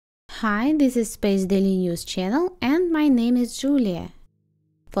Hi, this is Space Daily News channel and my name is Julia.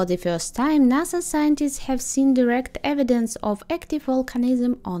 For the first time, NASA scientists have seen direct evidence of active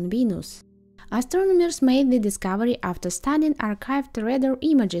volcanism on Venus. Astronomers made the discovery after studying archived radar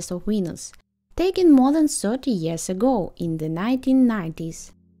images of Venus, taken more than 30 years ago in the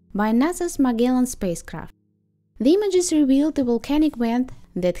 1990s by NASA's Magellan spacecraft. The images revealed a volcanic vent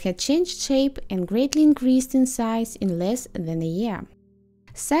that had changed shape and greatly increased in size in less than a year.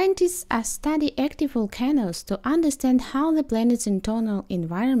 Scientists study active volcanoes to understand how the planet's internal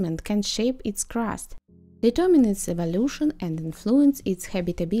environment can shape its crust, determine its evolution, and influence its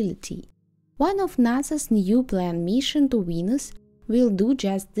habitability. One of NASA's new planned missions to Venus will do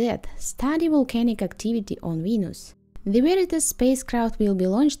just that, study volcanic activity on Venus. The VERITAS spacecraft will be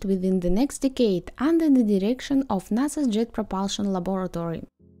launched within the next decade under the direction of NASA's Jet Propulsion laboratory.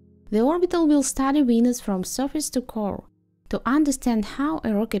 The orbital will study Venus from surface to core, to understand how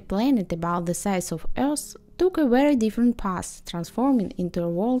a rocky planet about the size of Earth took a very different path, transforming into a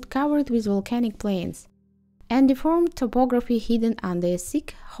world covered with volcanic plains and deformed topography hidden under a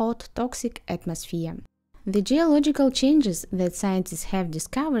thick, hot, toxic atmosphere. The geological changes that scientists have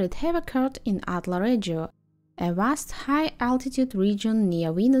discovered have occurred in Atla Regio, a vast high-altitude region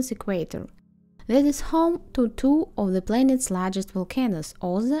near Venus' equator that is home to two of the planet's largest volcanoes,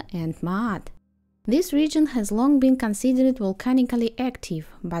 Oza and Maat. This region has long been considered volcanically active,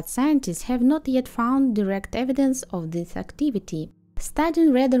 but scientists have not yet found direct evidence of this activity.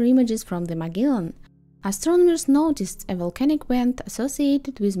 Studying radar images from the Magellan, astronomers noticed a volcanic vent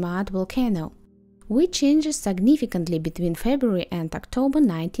associated with Maat volcano, which changes significantly between February and October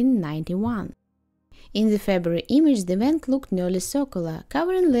 1991. In the February image, the vent looked nearly circular,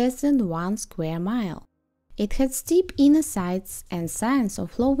 covering less than 1 square mile. It had steep inner sides and signs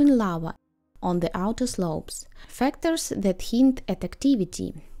of flowing lava on the outer slopes, factors that hint at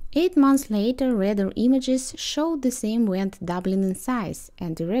activity. 8 months later, radar images showed the same vent doubling in size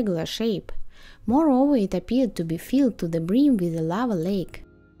and irregular shape. Moreover, it appeared to be filled to the brim with a lava lake.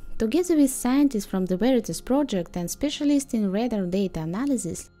 Together with scientists from the VERITAS project and specialists in radar data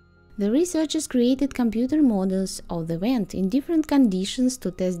analysis, the researchers created computer models of the vent in different conditions to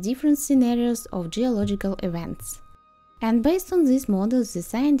test different scenarios of geological events. And based on these models, the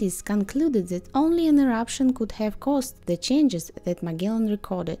scientists concluded that only an eruption could have caused the changes that Magellan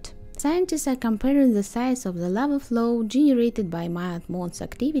recorded. Scientists are comparing the size of the lava flow generated by Maat Mon's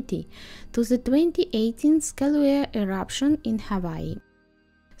activity to the 2018 Scaleway eruption in Hawaii.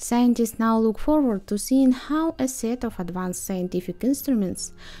 Scientists now look forward to seeing how a set of advanced scientific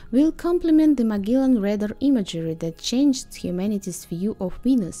instruments will complement the Magellan radar imagery that changed humanity's view of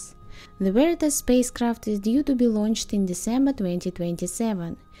Venus. The VERITAS spacecraft is due to be launched in December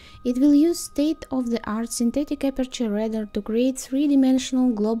 2027. It will use state-of-the-art synthetic aperture radar to create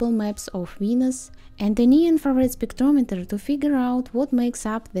three-dimensional global maps of Venus and a near-infrared spectrometer to figure out what makes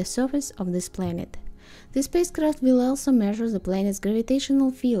up the surface of this planet. The spacecraft will also measure the planet's gravitational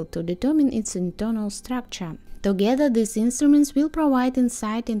field to determine its internal structure. Together, these instruments will provide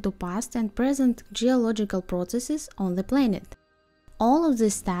insight into past and present geological processes on the planet. All of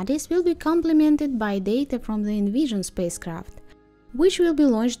these studies will be complemented by data from the Envision spacecraft, which will be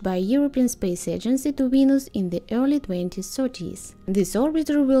launched by European Space Agency to Venus in the early 2030s. This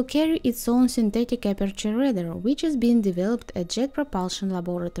orbiter will carry its own synthetic aperture radar, which is being developed at Jet Propulsion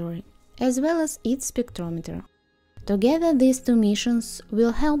laboratory, as well as its spectrometer. Together, these two missions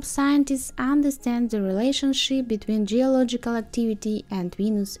will help scientists understand the relationship between geological activity and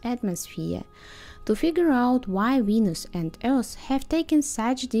Venus' atmosphere, to figure out why Venus and Earth have taken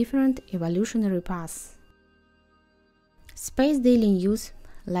such different evolutionary paths. Space Daily News,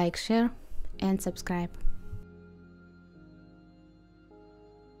 like, share and subscribe.